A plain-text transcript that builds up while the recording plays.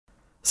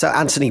So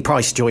Anthony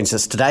Price joins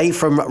us today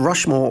from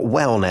Rushmoor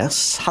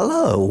Wellness.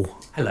 Hello.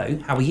 Hello,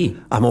 how are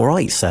you? I'm all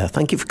right, sir.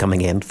 Thank you for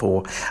coming in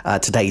for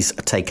today's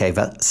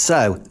takeover.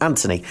 So,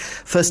 Anthony,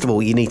 first of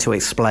all, you need to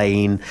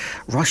explain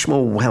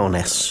Rushmoor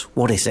Wellness.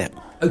 What is it?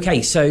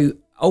 Okay, so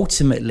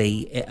ultimately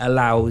it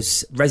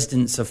allows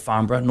residents of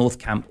Farnborough, North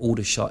Camp,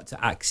 Aldershot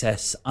to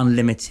access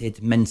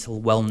unlimited mental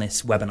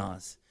wellness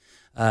webinars.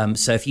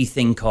 So if you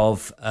think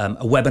of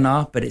a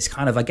webinar, but it's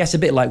kind of, I guess, a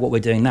bit like what we're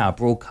doing now, a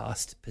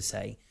broadcast per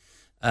se.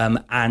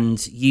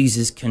 And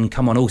users can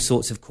come on all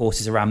sorts of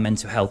courses around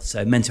mental health.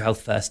 So mental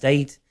health first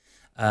aid,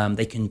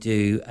 they can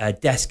do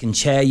desk and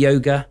chair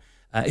yoga.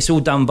 It's all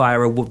done via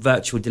a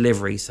virtual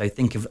delivery. So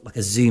think of like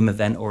a Zoom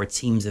event or a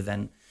Teams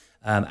event.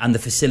 And the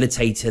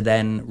facilitator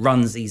then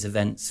runs these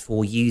events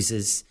for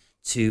users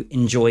to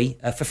enjoy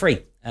for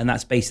free. And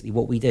that's basically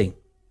what we do.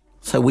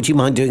 So would you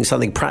mind doing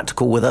something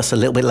practical with us a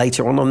little bit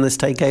later on this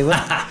takeover?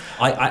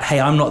 Hey,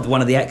 I'm not one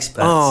of the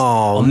experts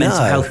on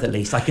mental health, at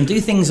least. I can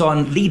do things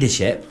on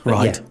leadership.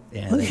 Right.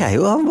 Yeah, okay,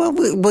 well,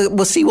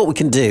 we'll see what we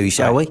can do,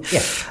 shall we?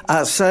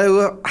 Yeah.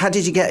 So how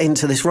did you get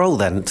into this role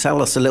then?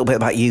 Tell us a little bit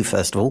about you,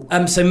 first of all.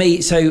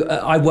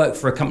 I work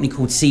for a company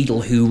called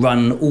Seedle, who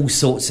run all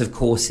sorts of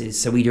courses.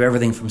 So we do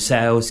everything from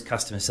sales,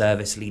 customer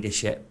service,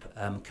 leadership,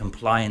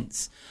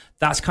 compliance.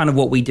 That's kind of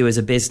what we do as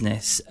a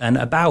business. And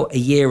about a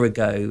year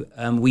ago,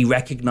 we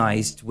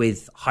recognised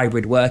with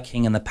hybrid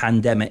working and the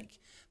pandemic,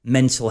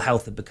 mental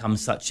health had become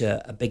such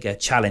a bigger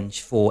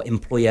challenge for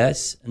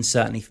employers. And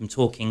certainly from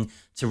talking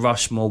to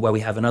Rushmoor, where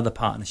we have another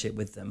partnership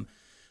with them,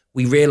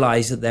 we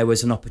realised that there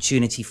was an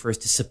opportunity for us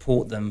to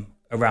support them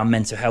around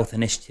mental health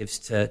initiatives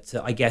to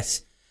I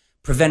guess,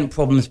 prevent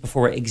problems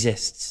before it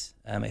exists.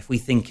 If we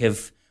think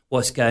of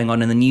what's going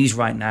on in the news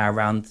right now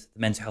around the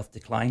mental health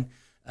decline,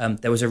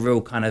 there was a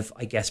real kind of,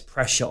 I guess,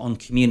 pressure on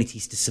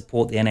communities to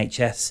support the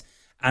NHS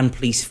and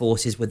police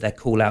forces with their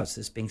call-outs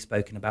that's being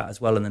spoken about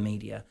as well in the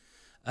media.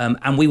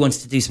 And we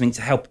wanted to do something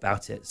to help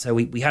about it. So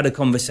we had a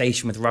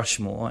conversation with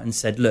Rushmoor and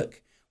said,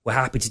 look, we're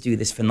happy to do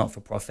this for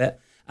not-for-profit.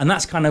 And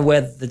that's kind of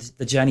where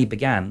the journey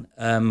began.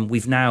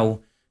 We've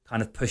now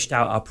kind of pushed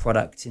out our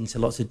product into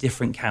lots of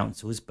different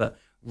councils, but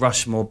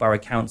Rushmoor Borough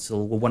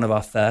Council were one of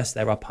our first.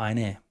 They're our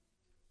pioneer.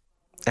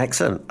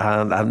 Excellent.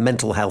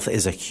 Mental health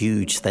is a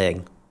huge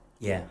thing.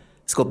 Yeah.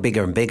 It's got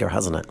bigger and bigger,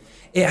 hasn't it?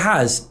 It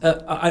has.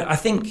 I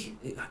think,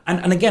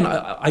 and again,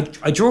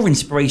 I draw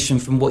inspiration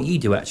from what you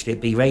do actually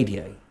at B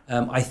Radio.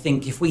 I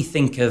think if we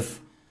think of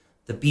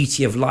the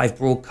beauty of live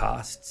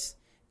broadcasts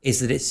is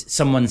that it's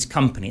someone's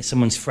company, it's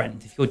someone's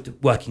friend. If you're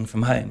working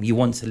from home, you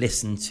want to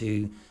listen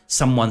to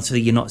someone so that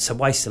you're not so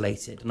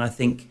isolated. And I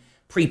think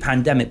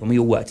pre-pandemic, when we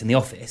all worked in the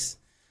office,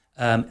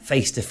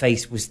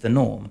 face-to-face was the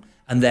norm.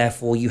 And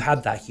therefore you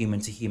had that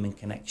human-to-human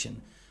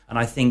connection. And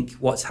I think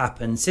what's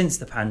happened since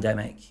the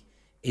pandemic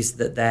is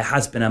that there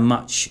has been a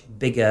much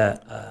bigger,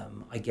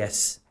 I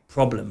guess,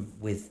 problem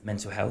with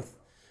mental health.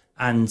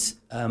 And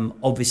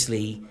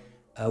obviously,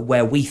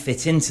 where we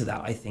fit into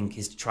that, I think,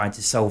 is trying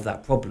to solve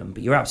that problem.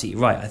 But you're absolutely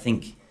right. I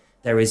think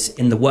there is,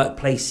 in the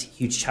workplace,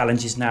 huge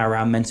challenges now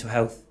around mental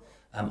health.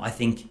 I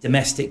think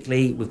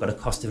domestically, we've got a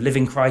cost of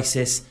living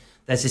crisis.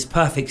 There's this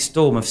perfect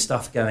storm of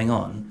stuff going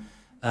on,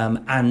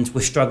 and we're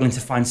struggling to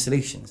find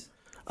solutions.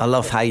 I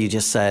love how you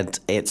just said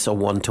it's a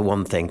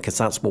one-to-one thing, because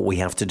that's what we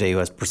have to do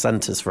as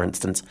presenters, for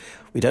instance.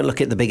 We don't look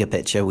at the bigger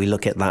picture. We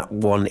look at that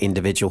one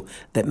individual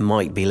that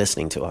might be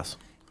listening to us.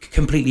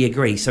 Completely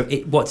agree. So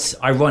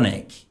what's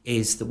ironic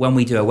is that when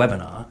we do a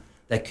webinar,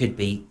 there could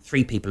be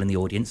 3 people in the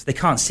audience. They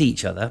can't see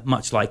each other,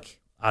 much like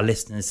our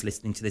listeners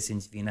listening to this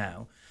interview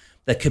now.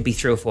 There could be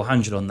 300 or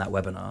 400 on that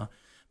webinar.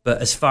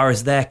 But as far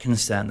as they're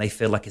concerned, they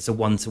feel like it's a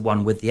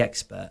one-to-one with the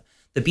expert.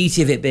 The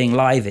beauty of it being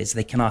live is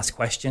they can ask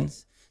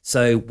questions.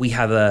 So we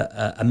have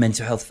a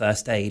mental health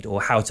first aid,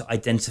 or how to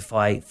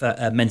identify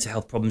mental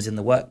health problems in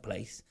the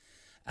workplace.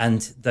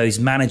 And those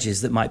managers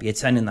that might be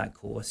attending that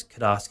course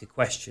could ask a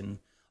question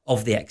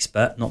of the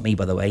expert, not me,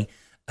 by the way,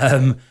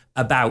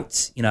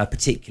 about a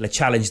particular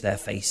challenge they're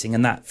facing,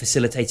 and that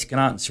facilitator can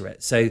answer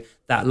it. So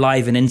that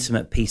live and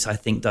intimate piece, I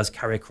think, does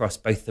carry across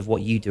both of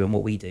what you do and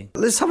what we do.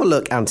 Let's have a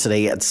look,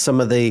 Anthony, at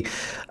some of the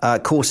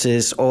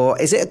courses, or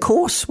is it a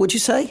course, would you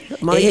say?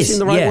 Am I using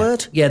the right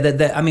word?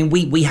 Yeah, I mean,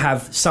 we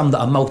have some that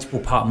are multiple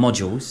part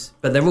modules,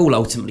 but they're all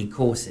ultimately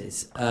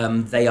courses.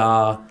 They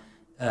are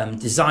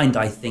designed,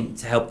 I think,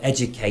 to help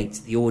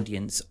educate the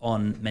audience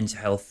on mental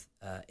health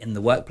in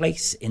the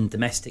workplace, in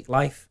domestic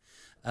life,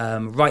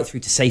 right through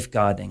to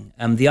safeguarding.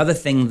 The other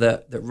thing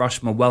that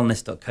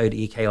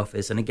rushmoorwellness.co.uk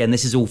offers, and again,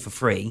 this is all for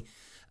free,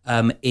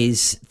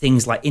 is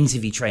things like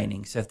interview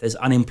training. So if there's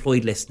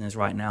unemployed listeners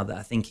right now that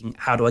are thinking,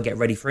 how do I get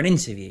ready for an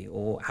interview?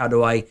 Or how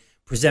do I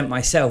present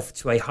myself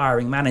to a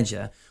hiring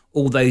manager?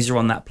 All those are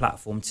on that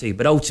platform too.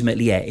 But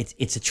ultimately,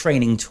 it's a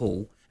training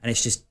tool, and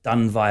it's just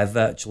done via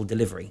virtual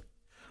delivery.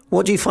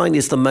 What do you find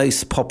is the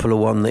most popular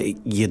one that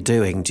you're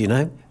doing? Do you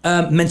know?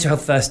 Mental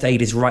health first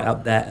aid is right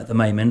up there at the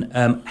moment.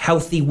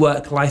 Healthy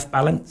work-life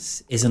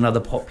balance is another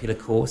popular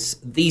course.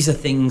 These are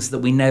things that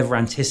we never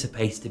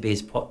anticipated to be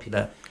as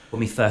popular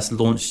when we first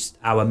launched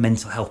our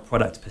mental health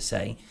product per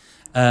se.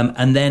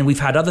 And then we've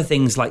had other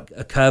things like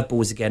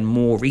curveballs again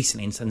more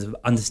recently in terms of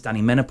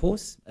understanding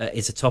menopause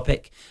is a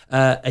topic,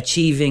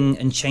 achieving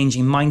and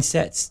changing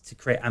mindsets to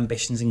create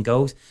ambitions and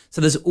goals.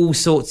 So there's all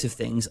sorts of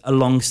things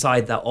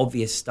alongside that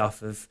obvious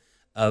stuff of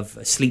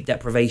sleep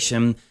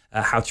deprivation,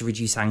 how to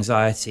reduce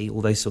anxiety,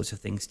 all those sorts of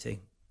things too.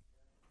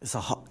 It's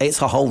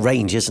a whole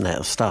range, isn't it,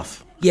 of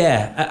stuff?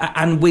 Yeah,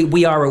 and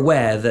we are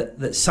aware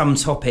that some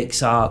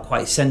topics are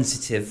quite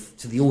sensitive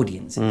to the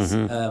audiences.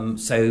 Mm-hmm.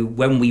 So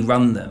when we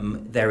run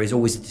them, there is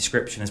always a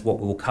description as what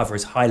we will cover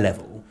as high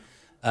level.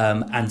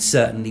 And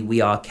certainly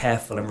we are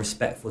careful and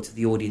respectful to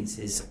the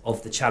audiences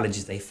of the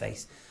challenges they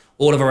face.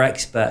 All of our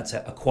experts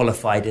are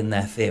qualified in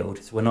their field.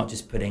 So we're not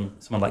just putting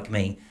someone like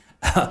me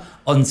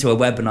onto a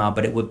webinar,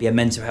 but it would be a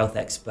mental health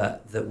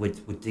expert that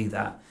would do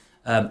that.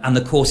 And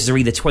the courses are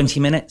either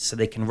 20 minutes, so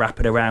they can wrap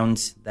it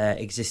around their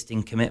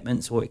existing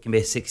commitments, or it can be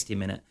a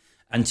 60-minute.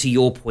 And to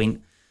your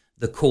point,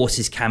 the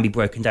courses can be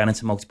broken down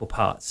into multiple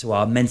parts. So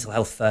our mental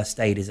health first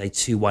aid is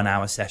 2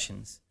 1-hour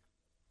sessions.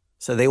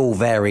 So they all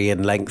vary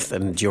in length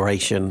and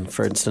duration,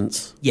 for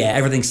instance? Yeah,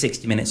 everything's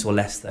 60 minutes or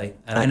less, though.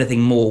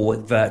 Anything more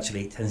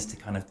virtually tends to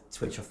kind of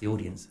switch off the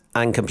audience.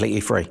 And completely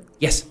free?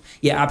 Yes.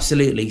 Yeah,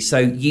 absolutely. So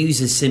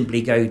users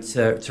simply go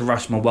to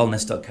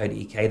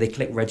rushmoorwellness.co.uk, they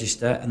click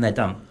register, and they're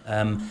done.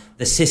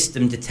 The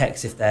system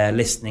detects if they're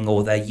listening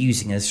or they're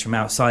using us from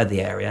outside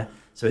the area.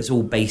 So it's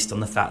all based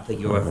on the fact that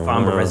you're a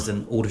Farnborough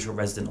resident, Aldershot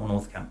resident, or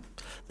North Camp.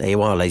 There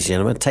you are, ladies and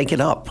gentlemen. Take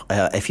it up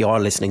if you are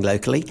listening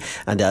locally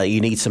and you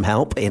need some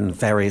help in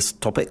various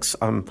topics.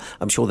 I'm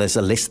sure there's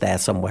a list there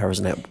somewhere,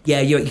 isn't it?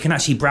 Yeah, you can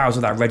actually browse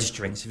without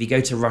registering. So if you go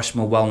to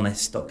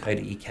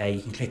rushmoorwellness.co.uk,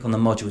 you can click on the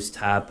modules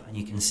tab and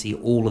you can see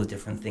all of the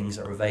different things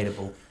that are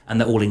available, and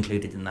they're all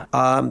included in that.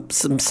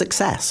 Some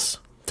success.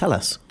 Tell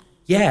us.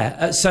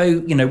 Yeah, so,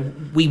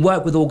 we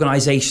work with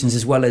organisations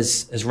as well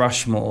as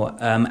Rushmoor,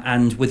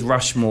 and with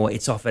Rushmoor,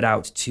 it's offered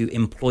out to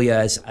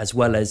employers as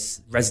well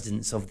as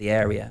residents of the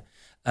area.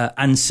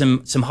 And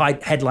some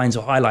headlines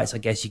or highlights, I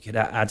guess you could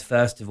add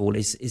first of all,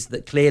 is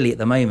that clearly at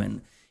the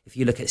moment, if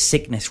you look at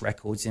sickness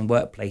records in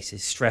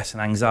workplaces, stress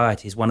and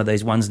anxiety is one of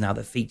those ones now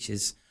that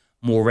features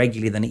more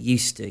regularly than it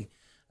used to.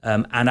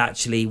 And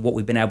actually what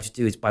we've been able to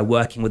do is by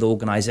working with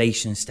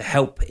organisations to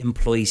help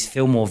employees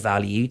feel more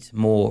valued,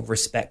 more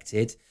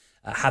respected,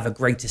 have a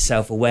greater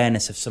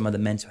self-awareness of some of the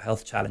mental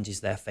health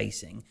challenges they're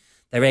facing.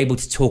 They're able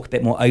to talk a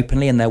bit more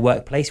openly in their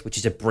workplace, which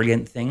is a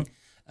brilliant thing.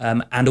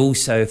 And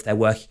also if they're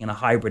working in a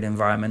hybrid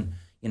environment,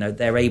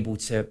 they're able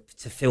to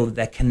feel that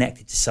they're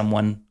connected to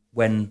someone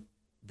when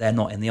they're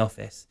not in the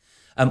office.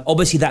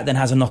 Obviously, that then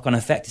has a knock-on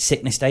effect to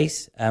sickness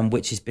days,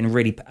 which has been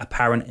really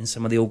apparent in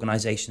some of the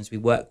organisations we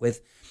work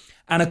with.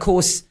 And of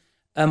course,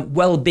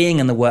 well-being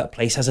in the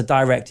workplace has a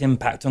direct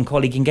impact on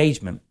colleague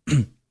engagement.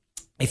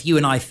 If you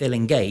and I feel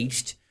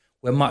engaged,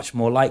 we're much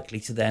more likely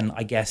to then,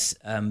 I guess,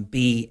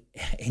 be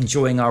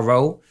enjoying our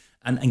role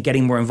and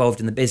getting more involved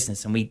in the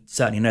business. And we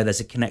certainly know there's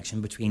a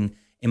connection between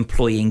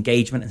employee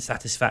engagement and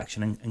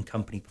satisfaction and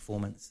company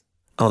performance.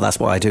 Oh, that's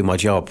why I do my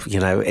job.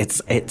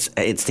 It's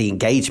the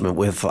engagement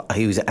with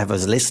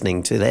whoever's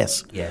listening to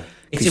this. Yeah.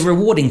 It's a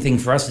rewarding thing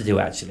for us to do,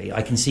 actually.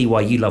 I can see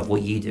why you love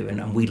what you do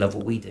and we love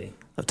what we do.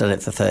 I've done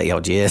it for 30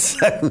 odd years.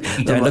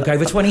 You don't look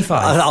over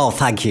 25. Oh,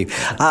 thank you.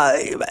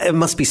 It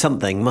must be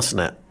something,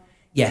 mustn't it?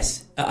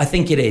 Yes, I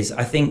think it is.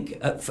 I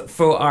think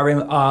for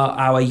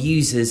our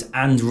users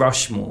and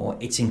Rushmoor,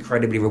 it's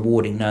incredibly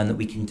rewarding knowing that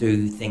we can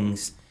do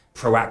things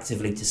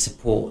proactively to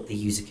support the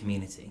user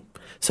community.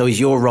 So is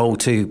your role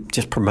to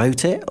just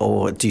promote it,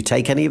 or do you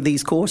take any of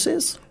these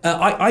courses?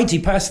 I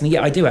do personally.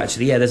 Yeah, I do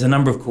actually. Yeah, there's a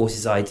number of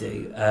courses I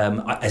do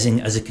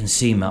as a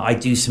consumer. I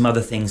do some other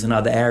things in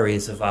other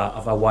areas of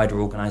our wider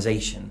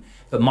organisation.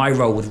 But my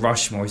role with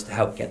Rushmoor is to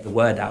help get the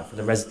word out for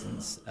the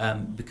residents,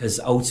 because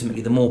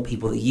ultimately the more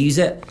people that use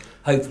it,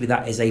 hopefully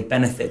that is a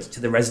benefit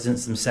to the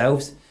residents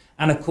themselves.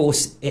 And of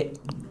course, it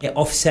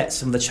offsets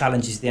some of the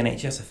challenges the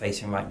NHS are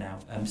facing right now.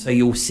 So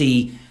you'll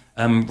see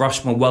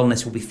Rushmoor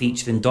Wellness will be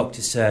featured in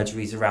doctor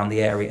surgeries around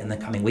the area in the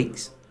coming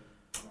weeks.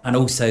 And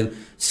also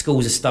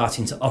schools are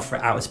starting to offer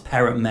it out as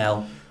parent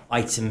mail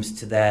items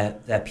to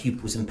their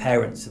pupils and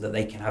parents so that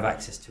they can have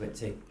access to it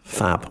too.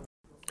 Fab.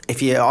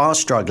 If you are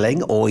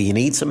struggling or you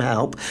need some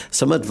help,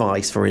 some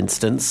advice, for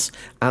instance,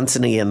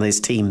 Anthony and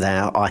his team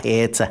there are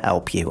here to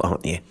help you,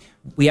 aren't you?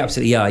 We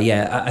absolutely are,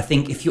 yeah. I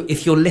think if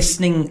you're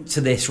listening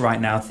to this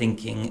right now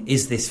thinking,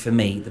 is this for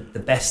me? The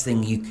best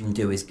thing you can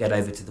do is get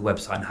over to the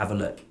website and have a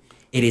look.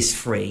 It is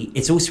free.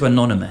 It's also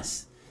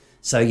anonymous.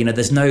 So,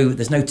 there's no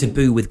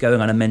taboo with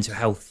going on a mental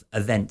health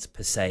event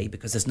per se,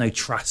 because there's no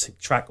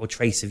track or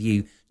trace of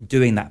you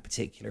doing that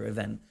particular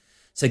event.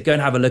 So go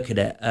and have a look at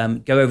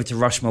it. Go over to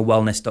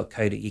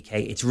rushmoorwellness.co.uk.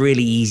 It's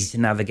really easy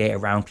to navigate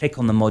around. Click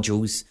on the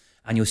modules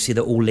and you'll see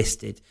they're all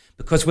listed.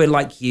 Because we're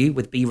like you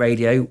with B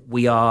Radio,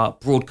 we are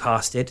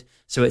broadcasted.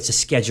 So it's a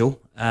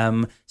schedule.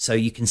 So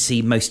you can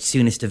see most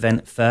soonest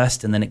event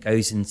first and then it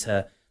goes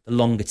into the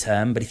longer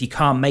term. But if you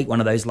can't make one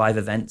of those live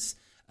events,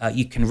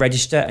 you can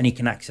register and you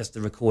can access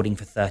the recording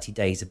for 30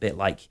 days, a bit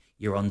like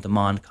your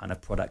on-demand kind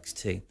of products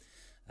too.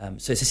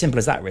 So it's as simple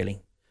as that, really.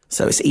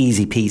 So it's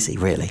easy peasy,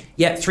 really.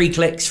 Yeah, 3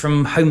 clicks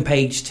from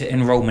homepage to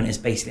enrolment is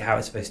basically how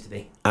it's supposed to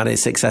be. And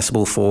it's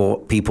accessible for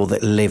people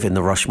that live in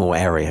the Rushmoor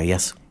area,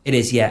 yes? It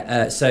is,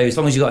 yeah. So as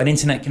long as you've got an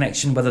internet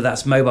connection, whether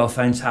that's mobile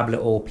phone, tablet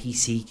or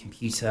PC,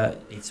 computer,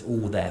 it's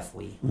all there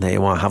for you. There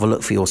you are. Have a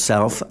look for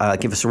yourself.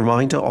 Give us a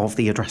reminder of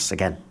the address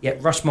again. Yeah,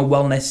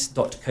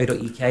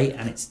 rushmoorwellness.co.uk,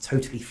 and it's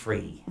totally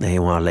free. There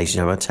you are, ladies and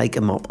gentlemen. Take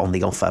them up on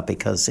the offer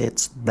because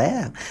it's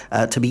there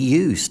to be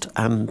used.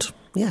 And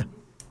yeah,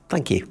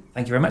 thank you.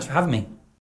 Thank you very much for having me.